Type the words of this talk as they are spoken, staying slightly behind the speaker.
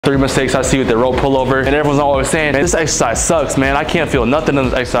3 mistakes I see with the rope pullover, and everyone's always saying, man, this exercise sucks, man. I can't feel nothing in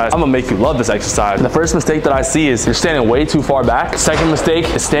this exercise. I'm gonna make you love this exercise. And the first mistake that I see is you're standing way too far back. Second mistake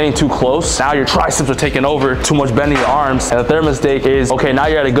is standing too close. Now your triceps are taking over, too much bending your arms. And the third mistake is, okay, now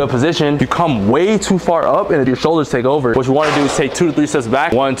you're at a good position. You come way too far up and your shoulders take over. What you wanna do is take 2 to 3 steps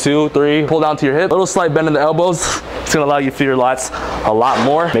back. 1, 2, 3, pull down to your hip. Little slight bend in the elbows. It's gonna allow you to feel your lats a lot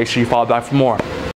more. Make sure you fall back for more.